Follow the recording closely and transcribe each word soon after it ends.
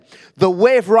the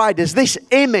wave riders, this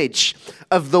image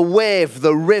of the wave,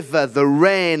 the river, the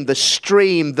rain, the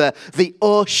stream, the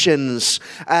oceans,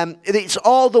 it's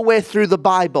all the way through the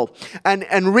Bible.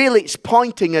 And really it's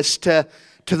pointing us to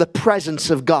the presence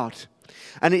of God.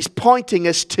 And it's pointing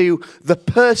us to the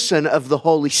person of the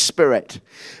Holy Spirit.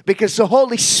 Because the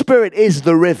Holy Spirit is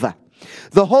the river.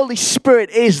 The Holy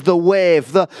Spirit is the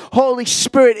wave. The Holy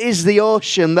Spirit is the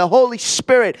ocean. The Holy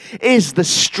Spirit is the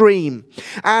stream.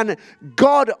 And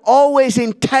God always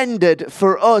intended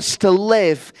for us to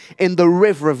live in the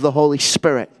river of the Holy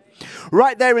Spirit.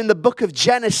 Right there in the book of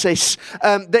Genesis,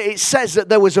 it says that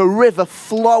there was a river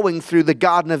flowing through the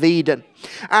Garden of Eden.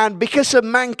 And because of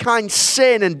mankind's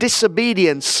sin and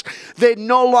disobedience, they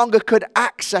no longer could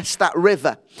access that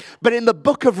river. But in the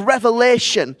book of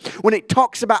Revelation, when it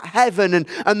talks about heaven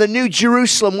and the New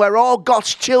Jerusalem, where all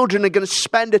God's children are going to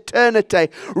spend eternity,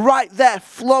 right there,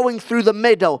 flowing through the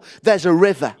middle, there's a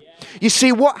river. You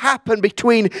see, what happened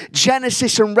between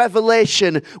Genesis and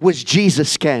Revelation was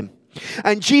Jesus came.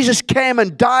 And Jesus came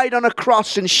and died on a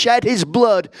cross and shed his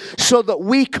blood so that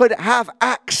we could have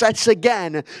access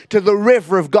again to the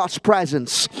river of God's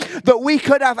presence. That we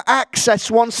could have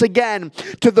access once again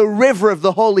to the river of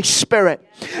the Holy Spirit.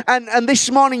 And this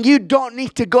morning you don't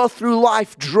need to go through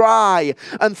life dry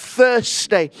and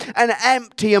thirsty and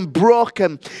empty and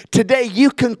broken. Today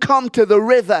you can come to the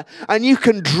river and you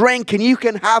can drink and you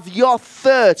can have your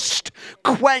thirst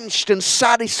quenched and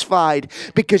satisfied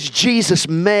because Jesus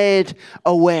made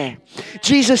a way.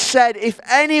 Jesus said, if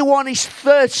anyone is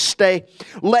thirsty,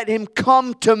 let him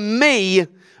come to me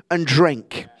and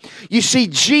drink. You see,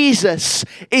 Jesus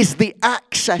is the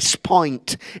access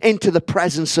point into the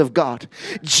presence of God.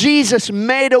 Jesus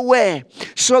made a way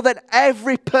so that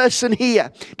every person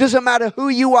here, doesn't matter who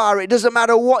you are, it doesn't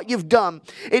matter what you've done,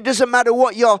 it doesn't matter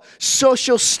what your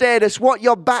social status, what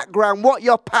your background, what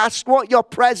your past, what your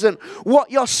present,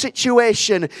 what your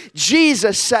situation.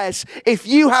 Jesus says, if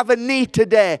you have a need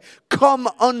today, come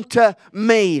unto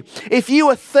me. If you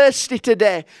are thirsty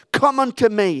today, come unto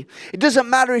me. It doesn't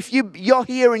matter if you're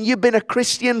here and you've been a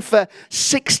Christian for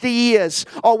 60 years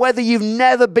or whether you've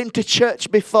never been to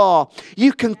church before.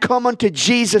 You can come unto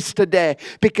Jesus today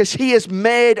because he has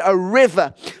made a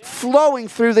river flowing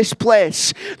through this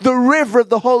place. The river of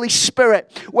the Holy Spirit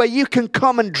where you can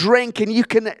come and drink and you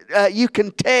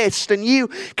can taste and you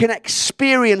can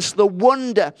experience the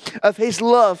wonder of his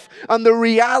love and the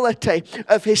reality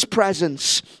of his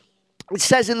presence. It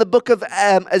says in the book of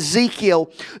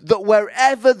Ezekiel that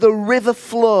wherever the river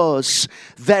flows,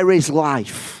 there is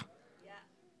life.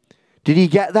 Did you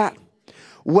get that?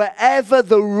 Wherever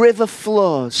the river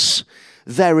flows,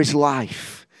 there is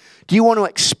life. Do you want to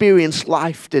experience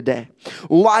life today?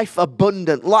 Life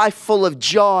abundant, life full of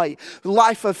joy,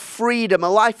 life of freedom, a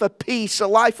life of peace, a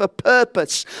life of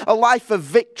purpose, a life of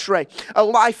victory, a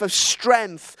life of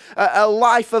strength, a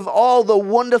life of all the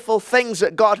wonderful things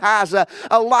that God has,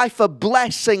 a life of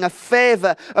blessing, a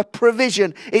favor, a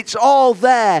provision. It's all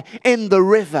there in the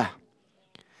river.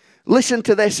 Listen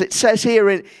to this. It says here,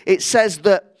 it says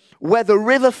that where the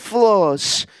river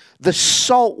flows, the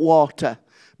salt water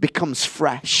becomes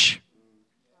fresh.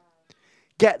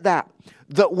 Get that?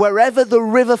 That wherever the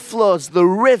river flows, the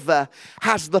river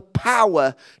has the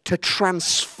power to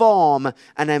transform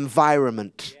an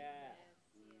environment.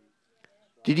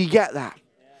 Did you get that?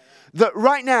 That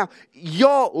right now,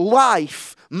 your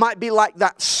life might be like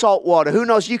that salt water. Who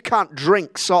knows, you can't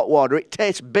drink salt water. It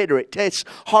tastes bitter. It tastes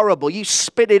horrible. You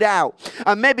spit it out.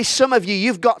 And maybe some of you,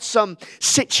 you've got some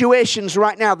situations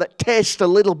right now that taste a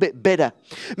little bit bitter.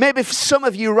 Maybe for some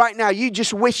of you right now, you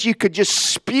just wish you could just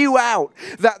spew out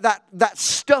that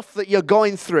stuff that you're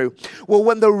going through. Well,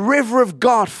 when the river of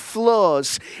God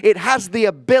flows, it has the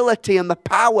ability and the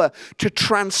power to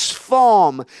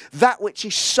transform that which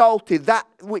is salty, that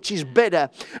which is bitter,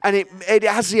 and it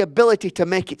has the ability to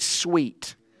make it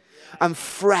sweet and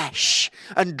fresh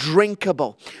and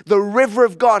drinkable. The river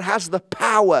of God has the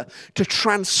power to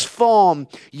transform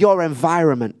your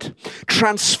environment,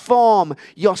 transform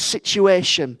your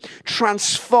situation,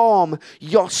 transform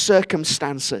your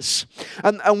circumstances.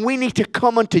 And we need to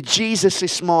come unto Jesus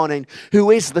this morning,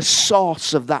 who is the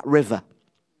source of that river.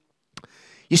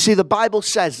 You see, the Bible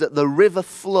says that the river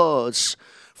flows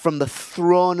from the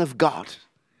throne of God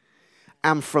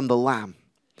and from the Lamb.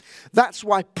 That's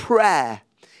why prayer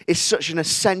is such an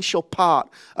essential part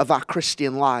of our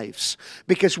Christian lives.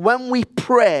 Because when we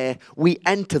pray, we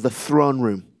enter the throne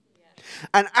room.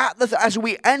 And as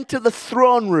we enter the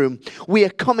throne room, we are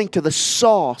coming to the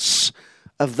source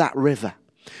of that river.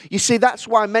 You see, that's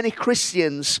why many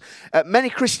Christians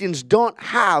don't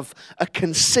have a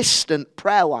consistent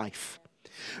prayer life.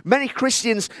 Many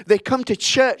Christians, they come to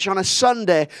church on a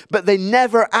Sunday, but they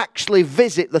never actually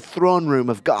visit the throne room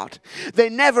of God. They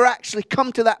never actually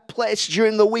come to that place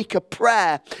during the week of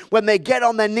prayer when they get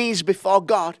on their knees before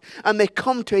God and they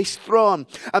come to His throne.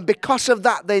 And because of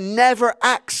that, they never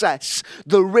access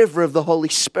the river of the Holy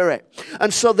Spirit.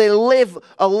 And so they live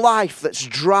a life that's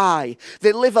dry.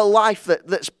 They live a life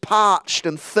that's parched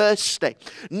and thirsty.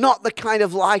 Not the kind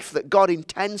of life that God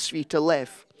intends for you to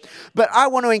live. But I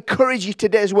want to encourage you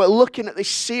today as we're looking at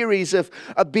this series of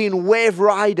being wave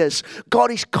riders. God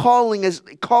is calling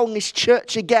His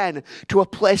church again to a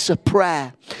place of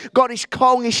prayer. God is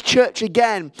calling His church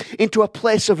again into a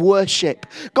place of worship.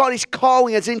 God is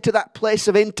calling us into that place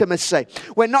of intimacy.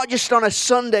 We're not just on a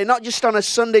Sunday, not just on a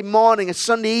Sunday morning, a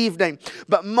Sunday evening,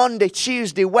 but Monday,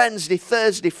 Tuesday, Wednesday,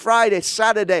 Thursday, Friday,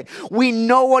 Saturday. We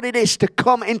know what it is to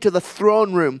come into the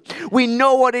throne room. We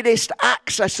know what it is to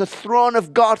access the throne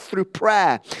of God through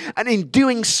prayer. And in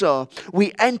doing so,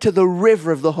 we enter the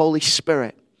river of the Holy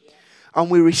Spirit. And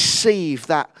we receive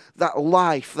that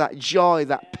life, that joy,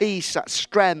 that peace, that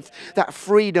strength, that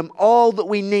freedom, all that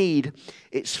we need.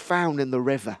 It's found in the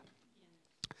river.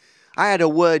 I had a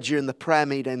word during the prayer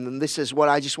meeting, and this is what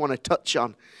I just want to touch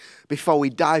on before we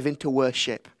dive into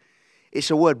worship. It's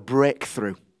a word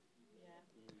breakthrough.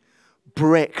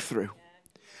 Breakthrough.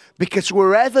 Because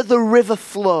wherever the river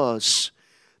flows,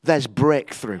 there's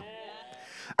breakthrough.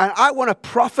 And I want to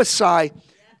prophesy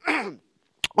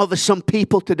over some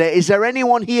people today. Is there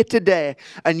anyone here today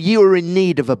and you are in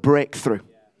need of a breakthrough?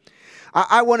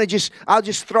 I'll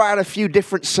just throw out a few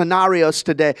different scenarios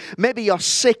today. Maybe you're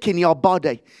sick in your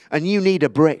body and you need a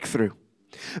breakthrough.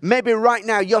 Maybe right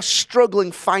now you're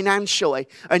struggling financially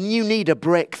and you need a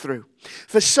breakthrough.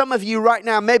 For some of you right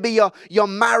now, maybe your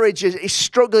marriage is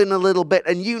struggling a little bit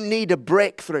and you need a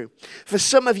breakthrough. For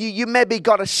some of you, you maybe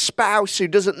got a spouse who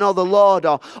doesn't know the Lord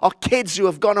or kids who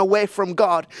have gone away from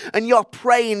God and you're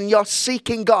praying and you're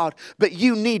seeking God, but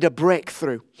you need a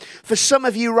breakthrough. For some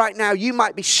of you right now, you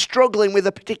might be struggling with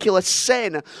a particular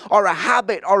sin or a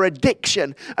habit or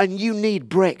addiction and you need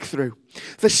breakthrough.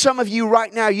 For some of you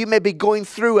right now, you may be going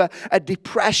through a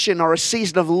depression or a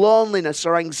season of loneliness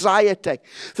or anxiety.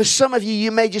 For some of you,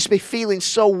 you may just be feeling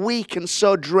so weak and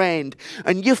so drained.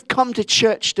 And you've come to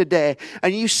church today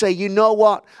and you say, you know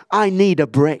what? I need a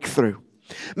breakthrough.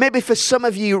 Maybe for some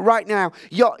of you right now,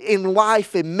 you're in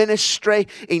life, in ministry,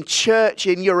 in church,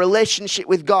 in your relationship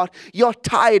with God. You're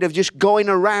tired of just going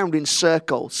around in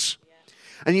circles.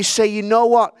 And you say, you know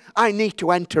what? I need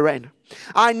to enter in.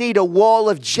 I need a wall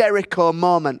of Jericho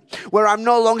moment where I'm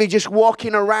no longer just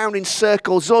walking around in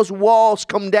circles. Those walls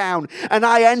come down and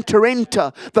I enter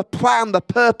into the plan, the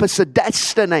purpose, the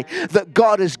destiny that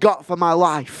God has got for my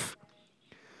life.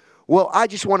 Well, I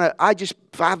just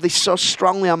have this so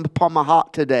strongly upon my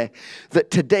heart today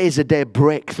that today is a day of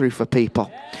breakthrough for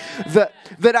people. That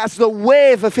as the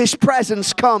wave of His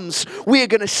presence comes, we are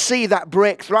going to see that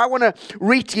breakthrough. I want to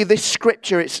read to you this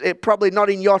scripture. It's probably not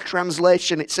in your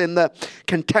translation. It's in the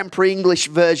contemporary English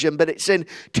version, but it's in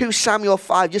 2 Samuel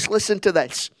 5. Just listen to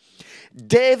this.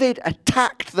 David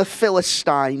attacked the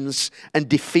Philistines and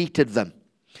defeated them.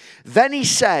 Then he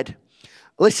said,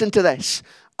 listen to this.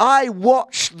 I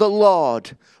watched the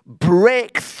Lord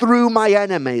break through my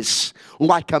enemies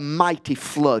like a mighty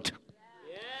flood.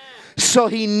 So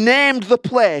He named the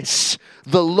place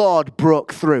the Lord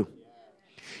broke through.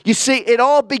 You see, it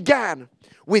all began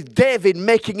with David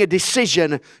making a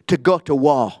decision to go to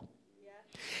war.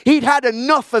 He'd had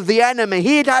enough of the enemy.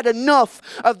 He'd had enough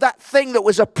of that thing that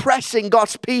was oppressing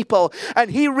God's people. And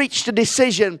he reached a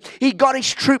decision. He got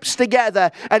his troops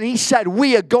together and he said,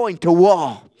 we are going to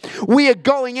war. We are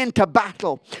going into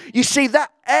battle. You see,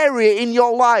 that area in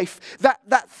your life,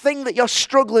 that thing that you're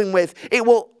struggling with, it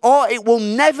will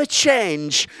never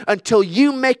change until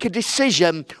you make a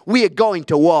decision, we are going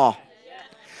to war.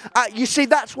 You see,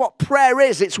 that's what prayer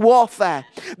is. It's warfare.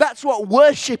 That's what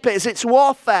worship is. It's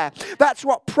warfare. That's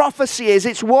what prophecy is.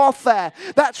 It's warfare.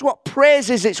 That's what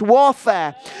praise is. It's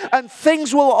warfare. And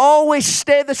things will always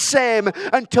stay the same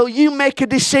until you make a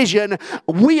decision.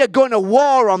 We are going to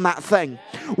war on that thing.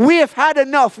 We have had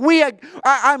enough.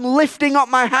 I'm lifting up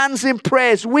my hands in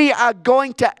praise. We are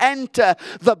going to enter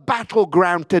the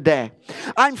battleground today.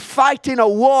 I'm fighting a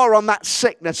war on that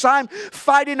sickness. I'm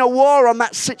fighting a war on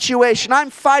that situation. I'm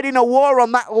fighting a war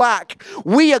on that lack.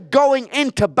 We are going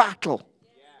into battle.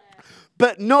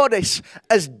 But notice,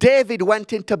 as David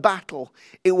went into battle,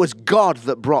 it was God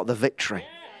that brought the victory.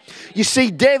 You see,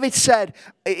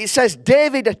 it says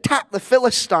David attacked the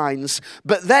Philistines,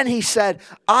 but then he said,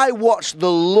 I watched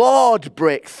the Lord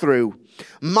break through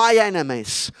my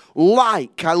enemies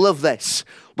like, I love this,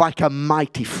 like a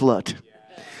mighty flood.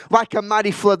 like a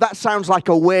mighty flood. That sounds like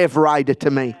a wave rider to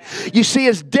me. You see,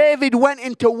 as David went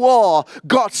into war,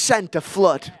 God sent a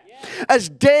flood. As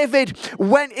David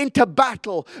went into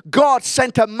battle, God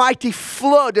sent a mighty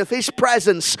flood of his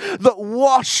presence that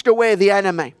washed away the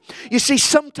enemy. You see,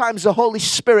 sometimes the Holy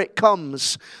Spirit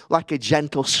comes like a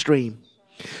gentle stream.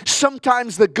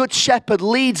 Sometimes the Good Shepherd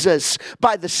leads us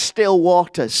by the still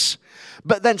waters.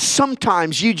 But then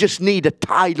sometimes you just need a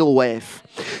tidal wave.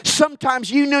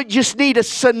 Sometimes you just need a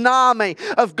tsunami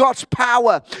of God's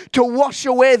power to wash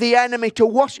away the enemy,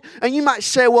 and you might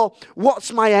say, well,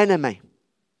 what's my enemy?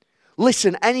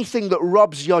 Listen, anything that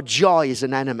robs your joy is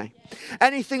an enemy.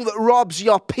 Anything that robs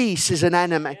your peace is an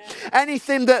enemy.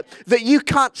 Anything that you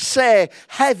can't say,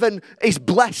 heaven is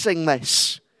blessing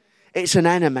this, it's an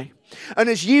enemy. And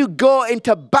as you go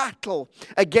into battle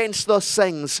against those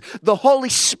things, the Holy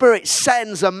Spirit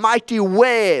sends a mighty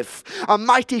wave, a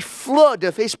mighty flood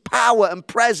of his power and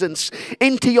presence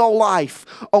into your life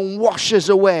and washes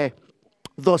away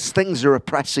those things that are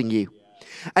oppressing you.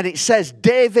 And it says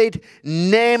David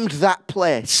named that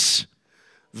place,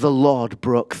 the Lord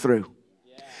broke through.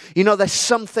 You know, there's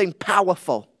something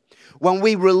powerful when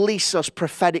we release those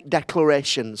prophetic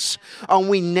declarations and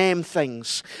we name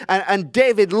things. And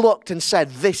David looked and said,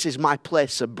 this is my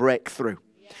place of breakthrough.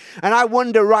 And I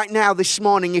wonder right now this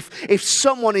morning if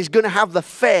someone is going to have the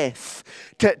faith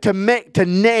to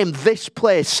name this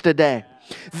place today.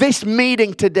 This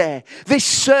meeting today, this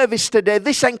service today,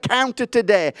 this encounter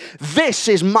today, this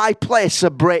is my place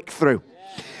of breakthrough.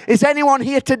 Is anyone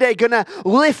here today going to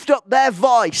lift up their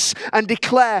voice and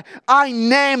declare, I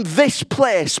name this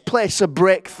place of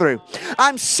breakthrough.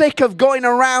 I'm sick of going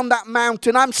around that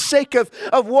mountain. I'm sick of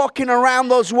walking around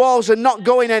those walls and not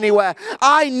going anywhere.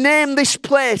 I name this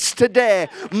place today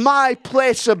my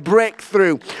place of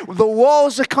breakthrough. The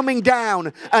walls are coming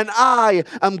down and I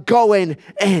am going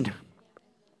in.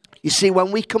 You see,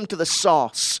 when we come to the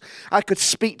source, I could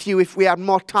speak to you if we had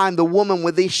more time. The woman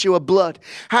with the issue of blood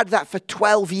had that for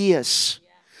 12 years.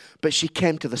 But she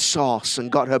came to the source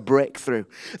and got her breakthrough.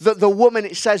 The woman,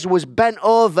 it says, was bent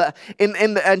over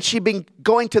and she'd been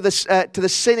going to the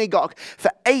synagogue for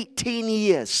 18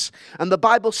 years. And the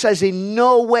Bible says in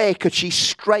no way could she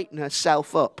straighten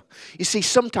herself up. You see,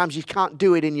 sometimes you can't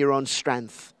do it in your own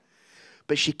strength.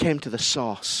 But she came to the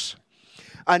source.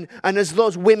 And as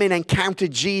those women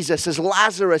encountered Jesus, as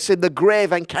Lazarus in the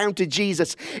grave encountered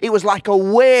Jesus, it was like a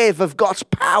wave of God's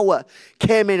power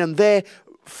came in and they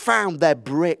found their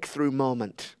breakthrough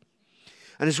moment.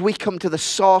 And as we come to the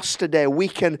source today, we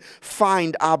can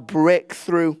find our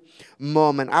breakthrough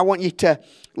moment. I want you to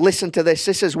listen to this.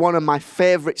 This is one of my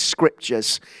favorite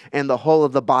scriptures in the whole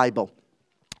of the Bible.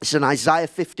 It's in Isaiah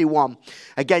 51.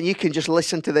 Again, you can just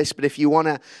listen to this, but if you want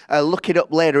to look it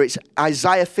up later, it's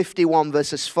Isaiah 51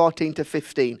 verses 14 to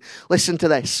 15. Listen to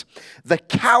this. The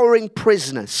cowering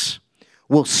prisoners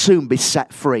will soon be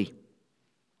set free.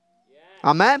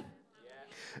 Yeah. Amen?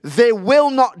 Yeah. They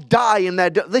will not die in their...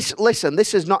 Listen,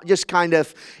 this is not just kind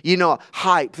of,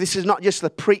 hype. This is not just the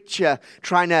preacher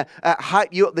trying to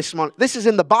hype you up this morning. This is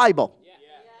in the Bible.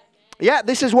 Yeah,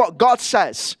 this is what God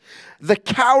says. The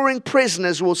cowering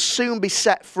prisoners will soon be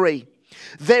set free.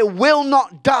 They will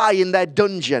not die in their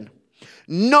dungeon,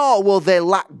 nor will they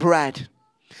lack bread.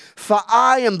 For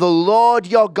I am the Lord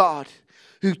your God,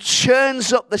 who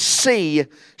churns up the sea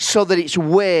so that its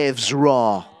waves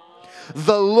roar.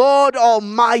 The Lord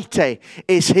Almighty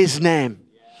is his name.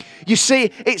 You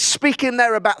see, it's speaking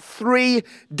there about three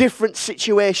different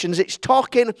situations. It's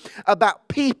talking about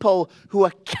people who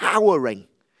are cowering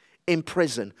in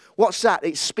prison. What's that?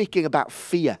 It's speaking about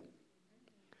fear.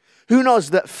 Who knows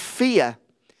that fear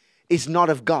is not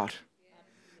of God?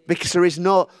 Because there is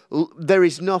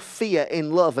no fear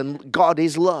in love, and God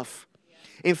is love.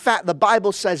 In fact, the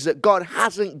Bible says that God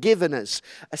hasn't given us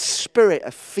a spirit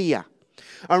of fear.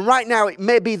 And right now, it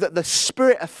may be that the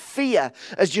spirit of fear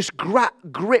has just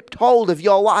gripped hold of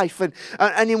your life,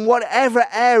 and in whatever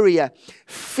area,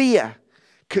 fear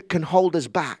can hold us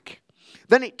back.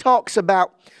 Then it talks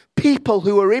about people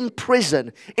who are in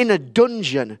prison, in a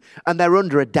dungeon, and they're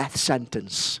under a death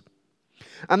sentence.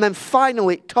 And then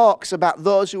finally it talks about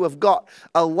those who have got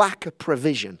a lack of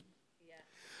provision.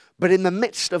 But in the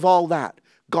midst of all that,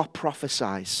 God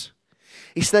prophesies.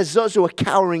 He says, those who are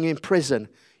cowering in prison,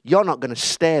 you're not going to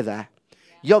stay there.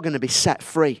 You're going to be set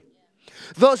free.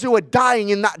 Those who are dying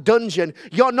in that dungeon,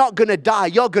 you're not going to die,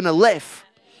 you're going to live.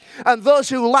 And those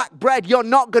who lack bread, you're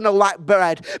not going to lack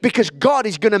bread, because God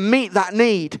is going to meet that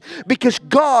need. Because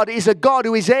God is a God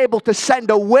who is able to send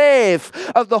a wave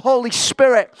of the Holy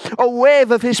Spirit, a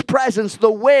wave of His presence,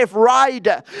 the wave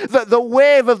rider, that the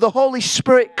wave of the Holy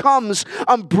Spirit comes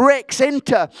and breaks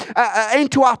into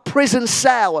our prison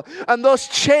cell. And those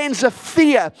chains of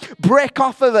fear break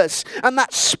off of us. And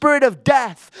that spirit of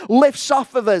death lifts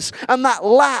off of us. And that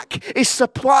lack is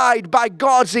supplied by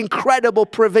God's incredible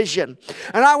provision.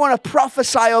 And I want to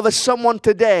prophesy over someone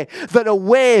today that a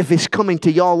wave is coming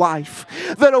to your life,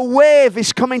 that a wave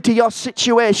is coming to your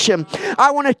situation.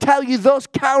 I want to tell you, those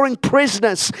cowering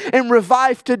prisoners in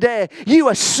Revive today, you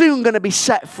are soon going to be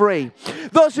set free.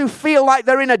 Those who feel like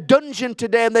they're in a dungeon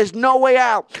today and there's no way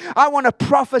out, I want to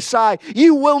prophesy,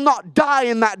 you will not die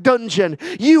in that dungeon.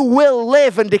 You will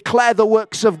live and declare the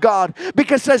works of God,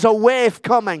 because there's a wave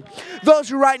coming. Those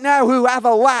who right now who have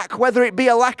a lack, whether it be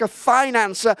a lack of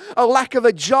finance, a lack of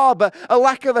a job, a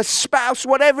lack of a spouse,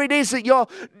 whatever it is that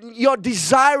you're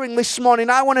desiring this morning,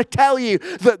 I want to tell you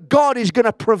that God is going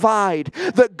to provide,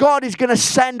 that God is going to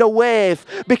send a wave,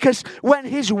 because when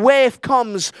His wave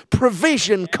comes,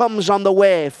 provision comes on the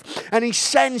wave, and He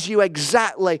sends you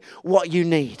exactly what you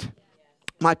need.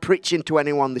 Am I preaching to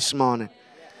anyone this morning?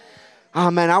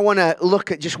 Amen. I want to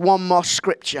look at just one more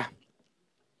scripture,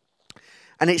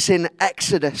 and it's in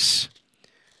Exodus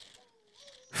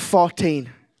 14.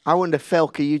 I wonder, Phil,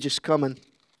 can you just come and...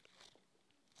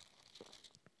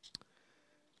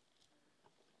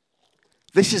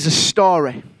 This is a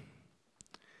story,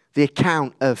 the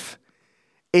account of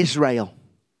Israel.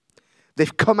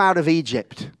 They've come out of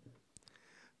Egypt.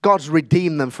 God's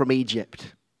redeemed them from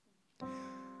Egypt.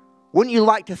 Wouldn't you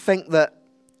like to think that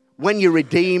when you're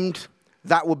redeemed,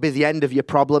 that would be the end of your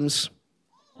problems?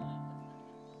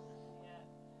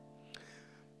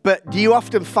 But do you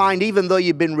often find, even though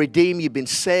you've been redeemed, you've been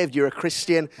saved, you're a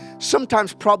Christian,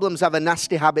 sometimes problems have a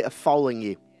nasty habit of following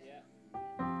you.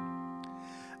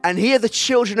 And here the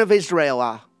children of Israel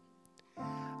are.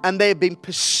 And they've been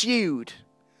pursued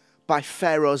by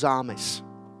Pharaoh's armies.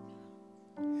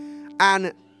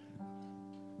 And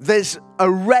there's a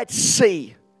Red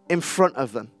Sea in front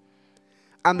of them.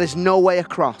 And there's no way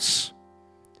across.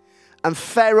 And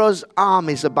Pharaoh's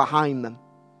armies are behind them.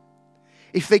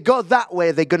 If they go that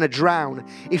way, they're going to drown.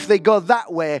 If they go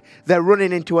that way, they're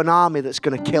running into an army that's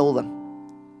going to kill them.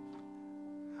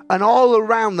 And all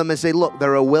around them as they look,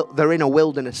 they're in a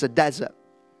wilderness, a desert.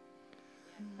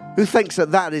 Who thinks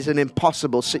that that is an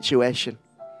impossible situation?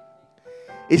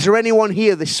 Is there anyone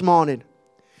here this morning,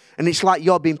 and it's like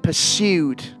you're being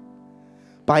pursued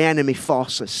by enemy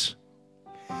forces?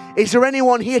 Is there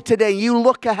anyone here today, you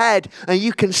look ahead and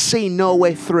you can see no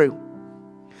way through?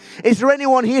 Is there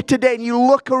anyone here today and you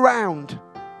look around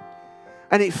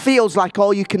and it feels like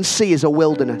all you can see is a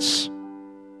wilderness?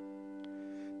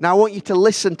 Now I want you to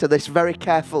listen to this very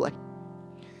carefully,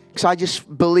 because I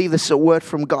just believe this is a word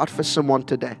from God for someone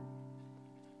today.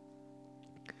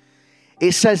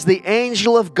 It says, the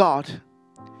angel of God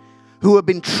who had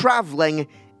been traveling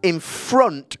in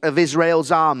front of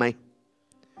Israel's army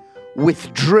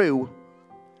withdrew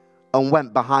and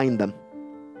went behind them.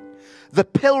 The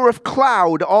pillar of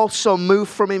cloud also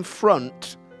moved from in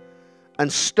front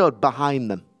and stood behind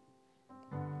them.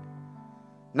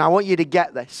 Now I want you to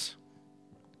get this.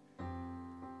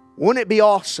 Wouldn't it be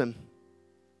awesome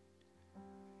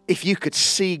if you could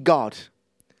see God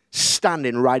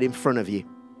standing right in front of you?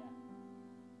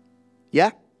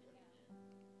 Yeah?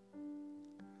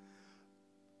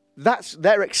 That's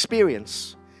their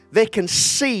experience. They can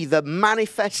see the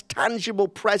manifest, tangible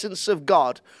presence of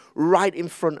God right in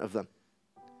front of them.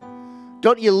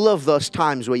 Don't you love those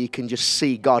times where you can just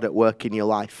see God at work in your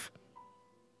life?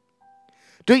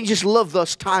 Don't you just love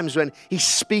those times when He's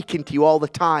speaking to you all the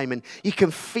time and you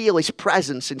can feel His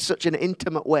presence in such an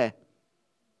intimate way?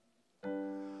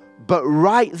 But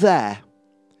right there,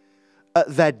 at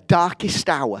their darkest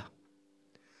hour,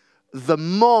 the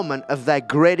moment of their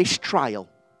greatest trial,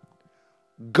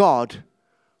 God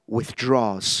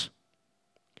withdraws.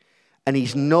 And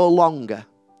He's no longer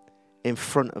in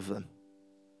front of them.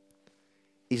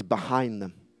 He's behind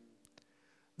them.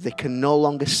 They can no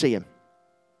longer see Him.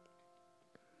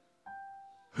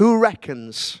 Who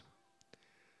reckons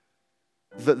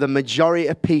that the majority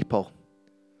of people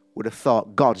would have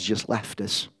thought God's just left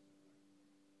us?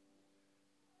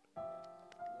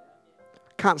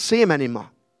 Can't see Him anymore.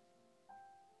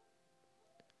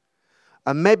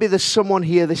 And maybe there's someone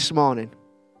here this morning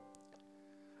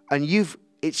and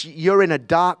you're in a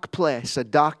dark place, a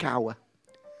dark hour,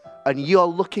 and you're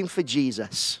looking for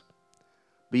Jesus,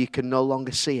 but you can no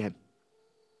longer see Him.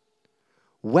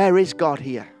 Where is God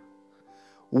here?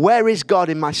 Where is God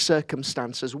in my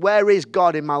circumstances? Where is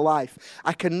God in my life?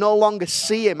 I can no longer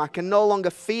see him. I can no longer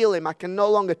feel him. I can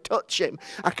no longer touch him.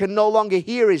 I can no longer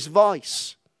hear his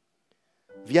voice.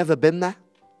 Have you ever been there?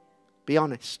 Be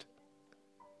honest.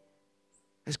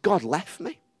 Has God left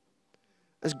me?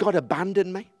 Has God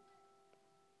abandoned me?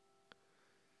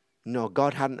 No,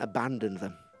 God hadn't abandoned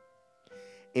them.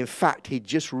 In fact, he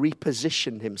just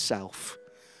repositioned himself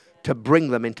to bring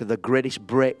them into the greatest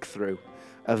breakthrough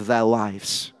of their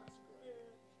lives.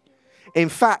 In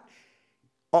fact,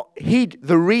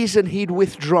 the reason he'd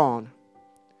withdrawn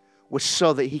was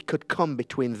so that he could come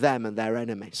between them and their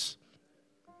enemies.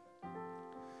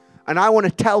 And I want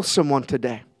to tell someone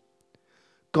today,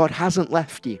 God hasn't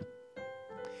left you.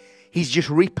 He's just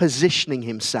repositioning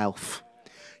himself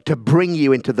to bring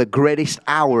you into the greatest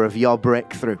hour of your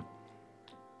breakthrough.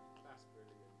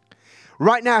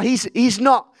 Right now, he's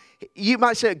not. You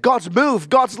might say, God's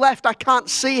moved, God's left, I can't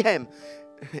see him.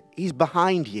 He's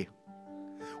behind you.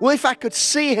 Well, if I could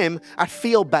see him, I'd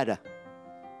feel better.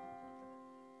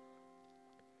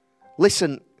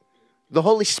 Listen, the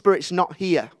Holy Spirit's not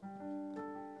here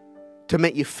to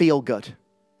make you feel good.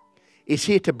 He's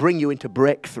here to bring you into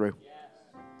breakthrough.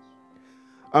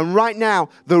 And right now,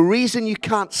 the reason you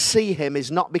can't see him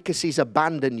is not because he's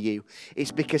abandoned you.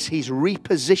 It's because he's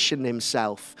repositioned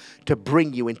himself to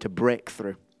bring you into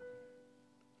breakthrough.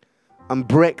 And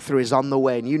breakthrough is on the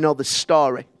way. And you know the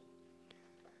story.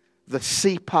 The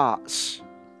sea parts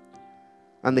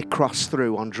and they cross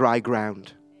through on dry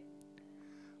ground.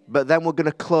 But then we're going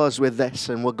to close with this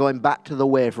and we're going back to the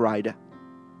wave rider.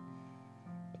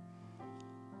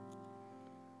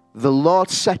 The Lord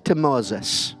said to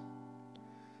Moses,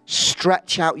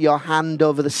 stretch out your hand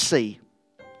over the sea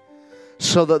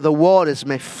so that the waters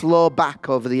may flow back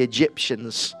over the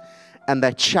Egyptians and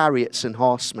their chariots and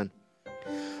horsemen.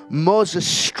 Moses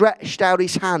stretched out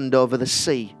his hand over the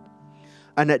sea,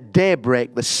 and at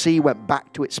daybreak the sea went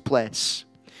back to its place.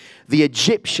 The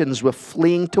Egyptians were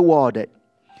fleeing toward it,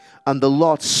 and the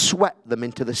Lord swept them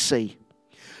into the sea.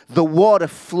 The water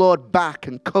flowed back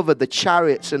and covered the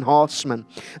chariots and horsemen.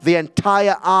 The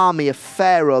entire army of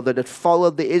Pharaoh that had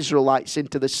followed the Israelites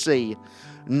into the sea,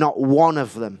 not one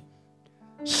of them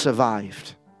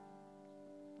survived.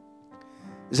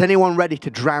 Is anyone ready to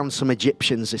drown some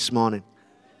Egyptians this morning?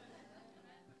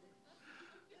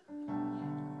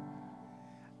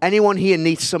 Anyone here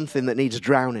needs something that needs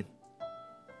drowning?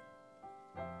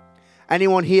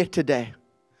 Anyone here today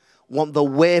want the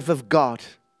wave of God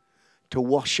to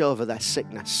wash over their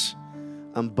sickness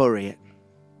and bury it?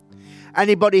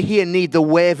 Anybody here need the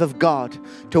wave of God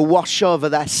to wash over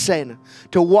their sin,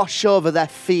 to wash over their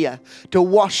fear, to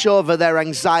wash over their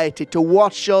anxiety, to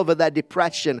wash over their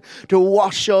depression, to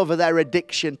wash over their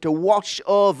addiction, to wash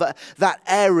over that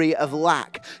area of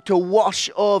lack, to wash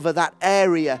over that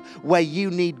area where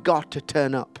you need God to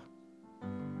turn up?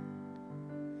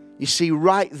 You see,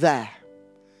 right there,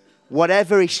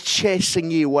 whatever is chasing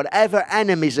you, whatever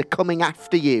enemies are coming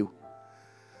after you,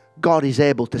 God is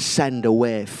able to send a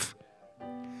wave.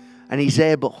 And he's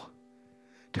able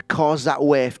to cause that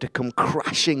wave to come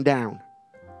crashing down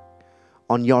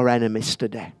on your enemies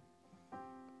today.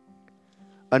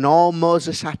 And all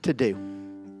Moses had to do,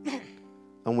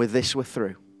 and with this we're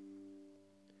through.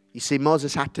 You see,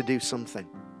 Moses had to do something.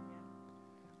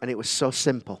 And it was so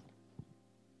simple.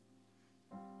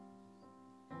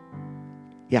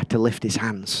 He had to lift his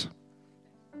hands.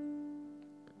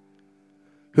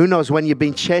 Who knows, when you're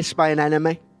being chased by an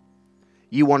enemy,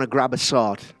 you want to grab a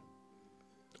sword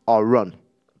or run.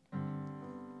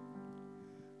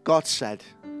 God said,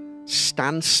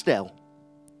 stand still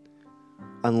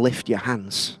and lift your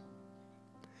hands.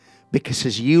 Because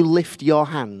as you lift your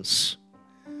hands,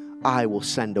 I will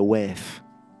send a wave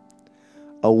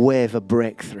of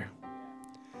breakthrough.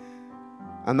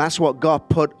 And that's what God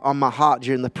put on my heart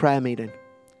during the prayer meeting.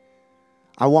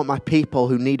 I want my people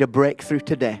who need a breakthrough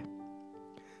today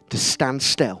to stand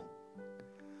still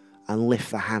and lift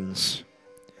their hands.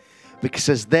 Because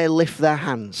as they lift their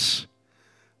hands,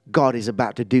 God is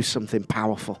about to do something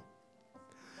powerful.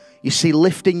 You see,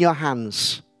 lifting your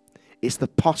hands is the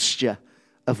posture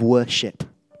of worship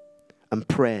and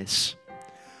praise.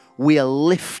 We are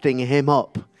lifting him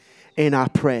up in our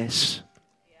praise.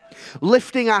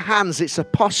 Lifting our hands, it's a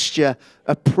posture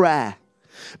of prayer.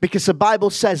 Because the Bible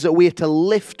says that we are to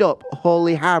lift up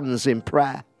holy hands in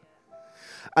prayer.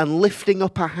 And lifting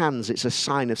up our hands, it's a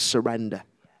sign of surrender.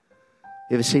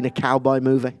 You ever seen a cowboy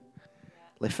movie?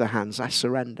 Lift their hands, I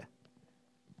surrender.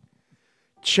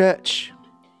 Church,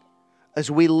 as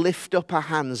we lift up our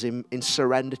hands in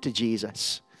surrender to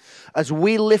Jesus, as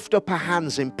we lift up our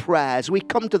hands in prayer, as we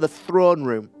come to the throne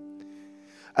room,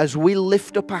 as we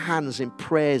lift up our hands in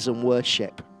praise and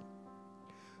worship,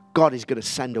 God is going to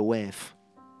send a wave.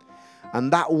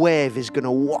 And that wave is going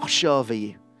to wash over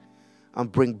you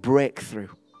and bring breakthrough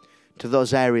to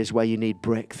those areas where you need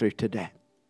breakthrough today.